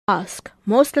ask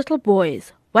most little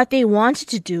boys what they wanted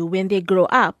to do when they grow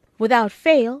up, without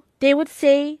fail, they would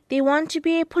say they want to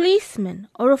be a policeman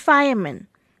or a fireman.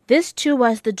 This too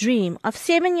was the dream of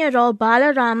 7-year-old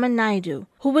Bala Naidoo,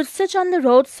 who would sit on the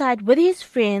roadside with his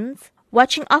friends,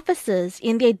 watching officers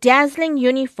in their dazzling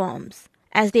uniforms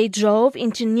as they drove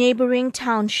into neighboring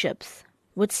townships.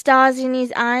 With stars in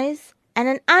his eyes and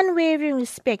an unwavering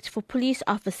respect for police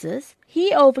officers,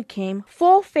 he overcame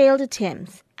 4 failed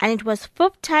attempts, and it was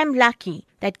 5th time lucky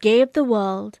that gave the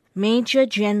world Major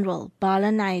General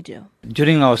Bala Naidoo.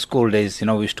 During our school days,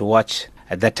 we used to watch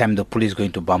at that time the police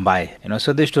going to Bombay,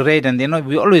 so they used to raid, and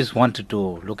we always wanted to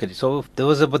look at it. So there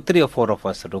was about 3 or 4 of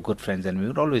us that were good friends, and we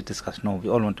would always discuss, no, we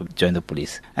all want to join the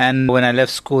police. And when I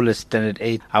left school at standard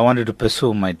 8, I wanted to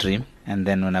pursue my dream. And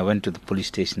then when I went to the police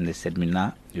station, they said,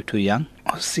 nah, you're too young.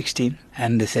 I was 16.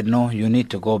 And they said, no, you need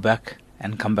to go back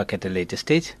and come back at a later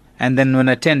stage. And then when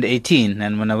I turned 18,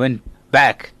 and when I went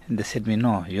back, they said me,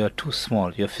 no, you're too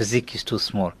small. Your physique is too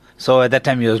small. So at that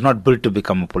time, he was not built to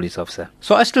become a police officer.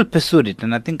 So I still pursued it.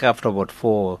 And I think after about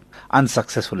 4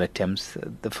 unsuccessful attempts,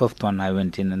 the 5th one I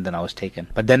went in and then I was taken.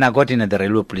 But then I got in at the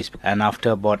railway police. And after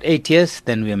about 8 years,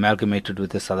 then we amalgamated with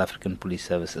the South African Police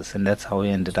Services. And that's how we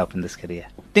ended up in this career.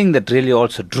 The thing that really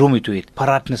also drew me to it,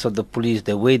 politeness of the police,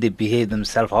 the way they behave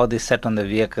themselves, how they sat on the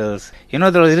vehicles. There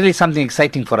was really something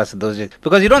exciting for us at those days.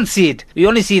 Because you don't see it. You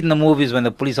only see it in the movies when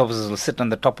the police officers will sit on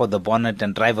the top of the bonnet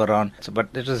and drive around. But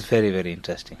it was very, very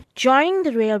interesting. Joining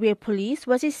the railway police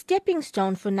was a stepping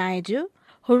stone for Naidoo,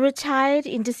 who retired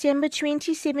in December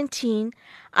 2017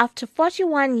 after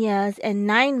 41 years and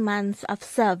 9 months of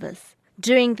service.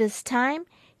 During this time,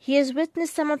 he has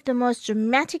witnessed some of the most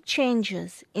dramatic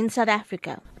changes in South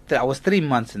Africa. I was 3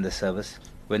 months in the service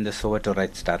when the Soweto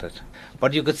riot started.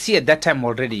 But you could see at that time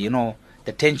already,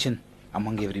 the tension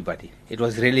among everybody. It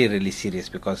was really, really serious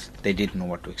because they didn't know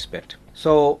what to expect.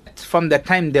 So from that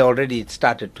time, they already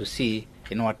started to see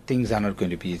things are not going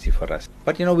to be easy for us.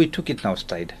 But, we took it now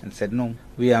stride and said, no,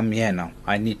 we are here now.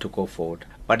 I need to go forward.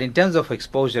 But in terms of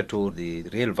exposure to the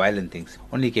real violent things,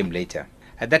 only came later.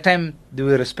 At that time, they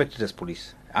were respected as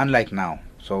police, unlike now.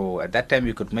 So at that time,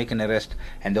 you could make an arrest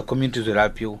and the communities will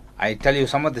help you. I tell you,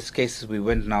 some of these cases, we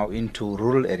went now into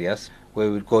rural areas where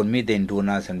we'd go and meet the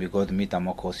Indunas and we go to meet our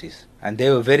Makosis. And they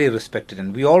were very respected,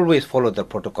 and we always followed the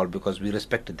protocol because we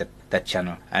respected that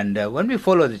channel. And when we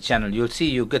follow the channel, you'll see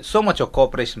you get so much of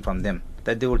cooperation from them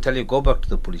that they will tell you, go back to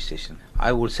the police station.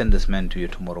 I will send this man to you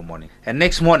tomorrow morning. And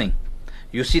next morning,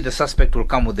 you see the suspect will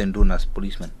come with the Indunas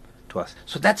policeman to us.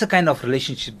 So that's the kind of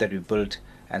relationship that we built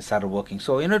and started working.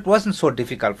 So, it wasn't so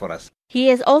difficult for us. He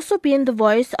has also been the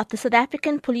voice of the South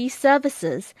African Police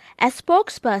Services as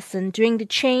spokesperson during the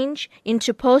change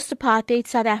into post-apartheid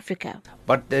South Africa.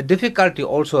 But the difficulty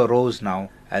also arose now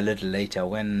a little later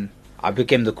when I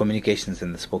became the communications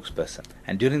and the spokesperson.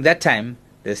 And during that time,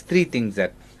 there's 3 things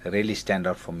that really stand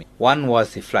out for me. One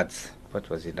was the floods. What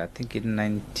was it? I think in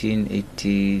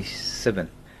 1987.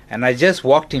 And I just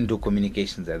walked into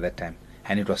communications at that time.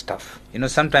 And it was tough.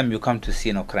 Sometimes you come to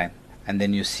scene of crime and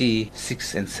then you see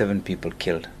 6 and 7 people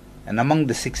killed. And among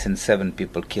the 6 and 7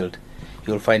 people killed,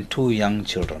 you'll find 2 young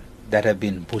children that have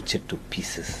been butchered to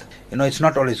pieces. It's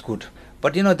not always good.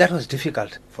 But that was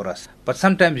difficult for us. But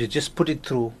sometimes you just put it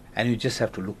through and you just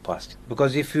have to look past it.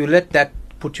 Because if you let that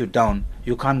put you down,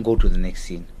 you can't go to the next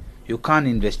scene. You can't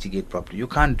investigate properly. You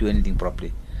can't do anything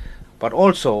properly. But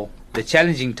also, the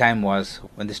challenging time was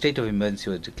when the state of emergency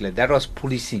was declared. That was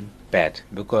policing bad,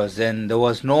 because then there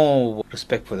was no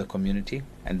respect for the community,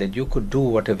 and then you could do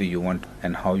whatever you want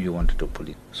and how you wanted to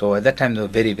police. So at that time, they were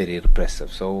very, very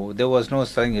repressive. So there was no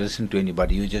saying listen to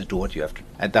anybody, you just do what you have to.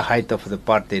 At the height of the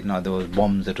apartheid, now there was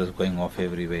bombs that was going off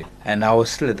everywhere. And I was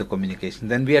still at the communication.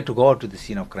 Then we had to go out to the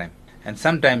scene of crime. And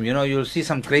sometimes, you'll see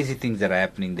some crazy things that are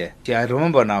happening there. See, I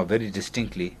remember now very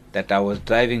distinctly that I was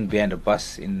driving behind a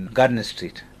bus in Gardner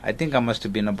Street. I think I must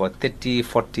have been about 30,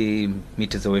 40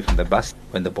 meters away from the bus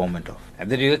when the bomb went off.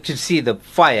 And then you actually see the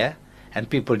fire and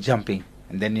people jumping.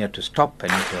 And then you have to stop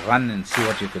and you have to run and see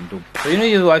what you can do.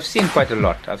 So, I've seen quite a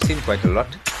lot.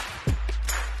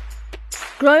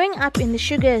 Growing up in the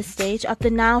sugar estate of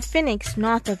the now Phoenix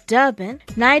north of Durban,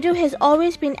 Naidoo has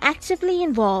always been actively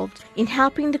involved in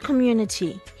helping the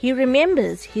community. He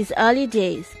remembers his early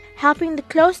days helping the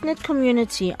close-knit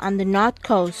community on the north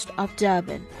coast of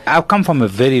Durban. I've come from a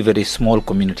very, very small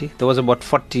community. There was about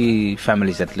 40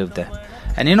 families that lived there.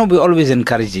 And we always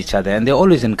encouraged each other, and they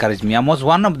always encouraged me. I was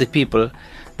one of the people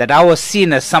that I was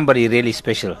seen as somebody really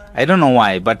special. I don't know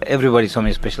why, but everybody saw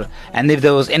me special. And if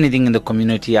there was anything in the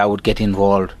community, I would get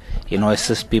involved.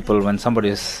 assist people when somebody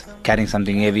is carrying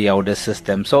something heavy. I would assist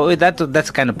them. So that's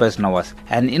the kind of person I was.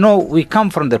 And we come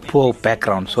from the poor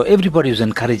background, so everybody was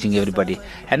encouraging everybody,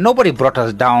 and nobody brought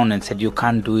us down and said you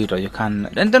can't do it or you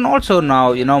can't. And then also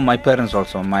now, my parents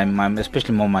also, my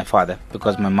especially more my father,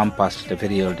 because my mom passed at a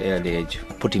very early age,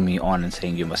 putting me on and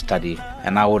saying you must study.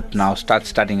 And I would now start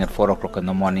studying at 4 o'clock in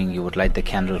the morning. He would light the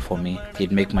candle for me.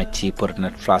 He'd make my tea, put it in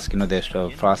a flask. They used to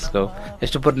have a flask. So I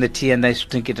used to put in the tea and I used to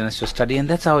drink it and I used to study. And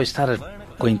that's how I started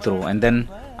going through. And then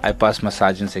I passed my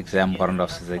sergeant's exam, warrant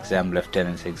officer's exam,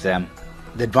 lieutenant's exam.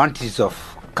 The advantage of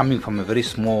coming from a very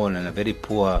small and a very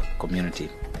poor community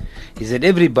is that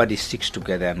everybody sticks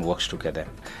together and works together.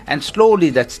 And slowly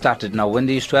that started. Now, when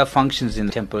they used to have functions in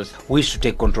the temples, we used to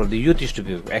take control. The youth used to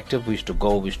be active. We used to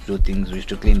go, we used to do things. We used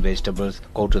to clean vegetables,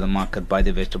 go to the market, buy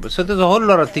the vegetables. So there's a whole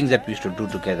lot of things that we used to do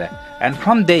together. And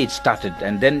from there it started.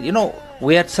 And then,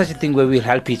 we had such a thing where we'll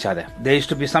help each other. There used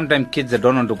to be sometimes kids that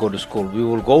don't want to go to school. We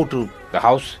will go to the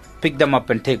house, pick them up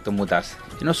and take them with us.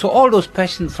 So all those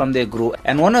passions from there grew.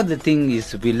 And one of the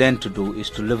things we learned to do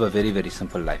is to live a very, very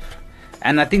simple life.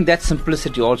 And I think that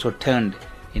simplicity also turned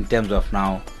in terms of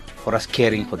now for us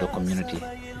caring for the community.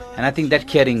 And I think that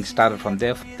caring started from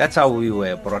there. That's how we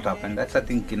were brought up, and that's, I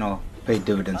think, paid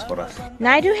dividends for us.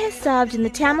 Naidoo has served in the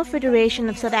Tamil Federation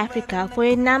of South Africa for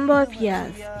a number of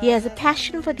years. He has a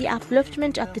passion for the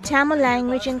upliftment of the Tamil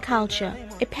language and culture,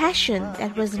 a passion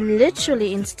that was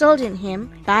literally instilled in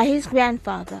him by his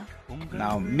grandfather.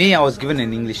 Now, me, I was given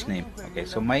an English name. Okay,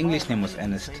 so my English name was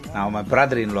Ernest. Now, my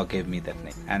brother-in-law gave me that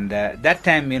name. And that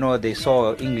time, they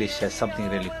saw English as something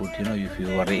really good. If you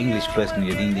were an English person,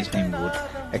 your English name would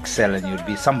excel and you'd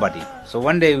be somebody. So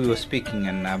one day we were speaking,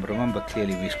 and I remember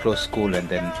clearly we closed school, and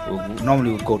then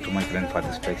normally we'd go to my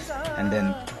grandfather's place. And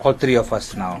then all three of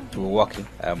us now, we were walking,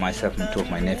 myself and two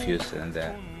of my nephews. And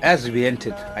as we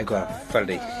entered, I felt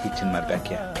a hit in my back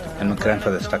here. And my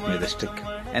grandfather struck me with a stick.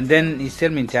 And then he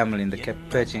said me in Tamil, in the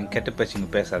ketapaching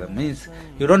pesada, means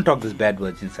you don't talk these bad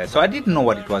words inside. So I didn't know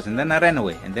what it was, and then I ran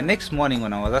away. And the next morning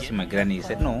when I was asking my granny, he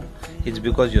said, no, it's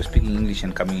because you're speaking English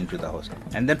and coming into the house.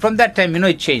 And then from that time,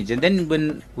 it changed. And then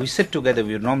when we sit together,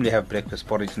 we normally have breakfast,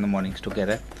 porridge in the mornings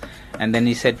together. And then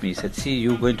he said to me, see,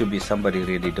 you're going to be somebody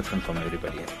really different from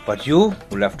everybody else. But you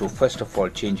will have to, first of all,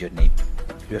 change your name.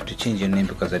 You have to change your name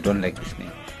because I don't like this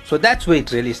name. So that's where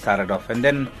it really started off. And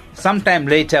then sometime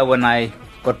later when I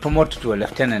got promoted to a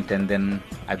lieutenant, and then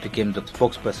I became the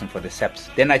spokesperson for the SAPS.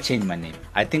 Then I changed my name.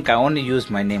 I think I only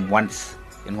used my name once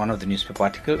in one of the newspaper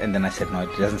articles, and then I said, no, it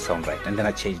doesn't sound right. And then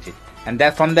I changed it. And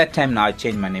from that time now, I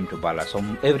changed my name to Bala. So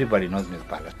everybody knows me as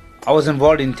Bala. I was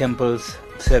involved in temples,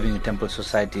 serving in temple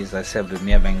societies. I served with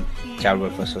Meabang Child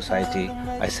Welfare Society.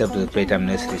 I served with Playtime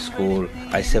Nursery School.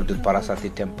 I served with Parasati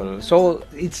Temple. So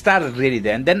it started really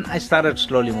there. And then I started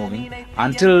slowly moving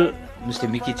until Mr.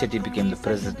 Miki Chetty became the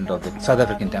president of the South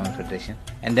African Tamil Federation.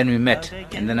 And then we met.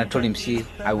 And then I told him, see,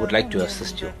 I would like to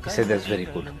assist you. He said, that's very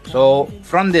good. So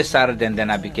from there started, and then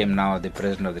I became now the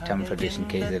president of the Tamil Federation,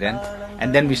 KZN.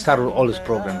 And then we started all this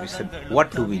program. We said,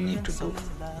 what do we need to do?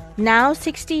 Now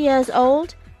 60 years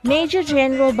old, Major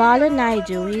General Bala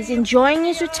Naidoo is enjoying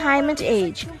his retirement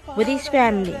age with his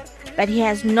family, but he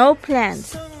has no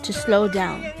plans to slow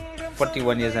down.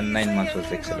 41 years and 9 months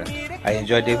was excellent. I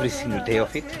enjoyed every single day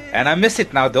of it. And I miss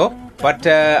it now though. But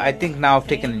I think now I've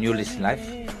taken a new lease in life.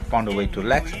 Found a way to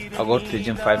relax. I go to the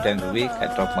gym 5 times a week. I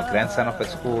drop my grandson off at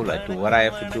school. I do what I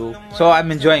have to do. So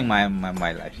I'm enjoying my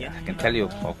life. Yeah. I can tell you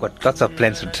I've got lots of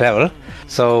plans to travel.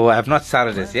 So I have not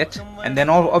started as yet. And then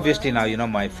obviously now,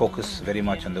 my focus very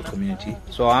much on the community.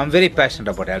 So I'm very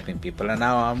passionate about helping people, and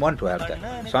now I want to help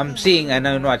them. So I'm seeing, and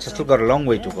I still got a long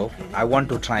way to go. I want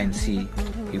to try and see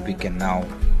if we can now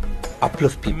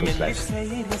uplift people's lives.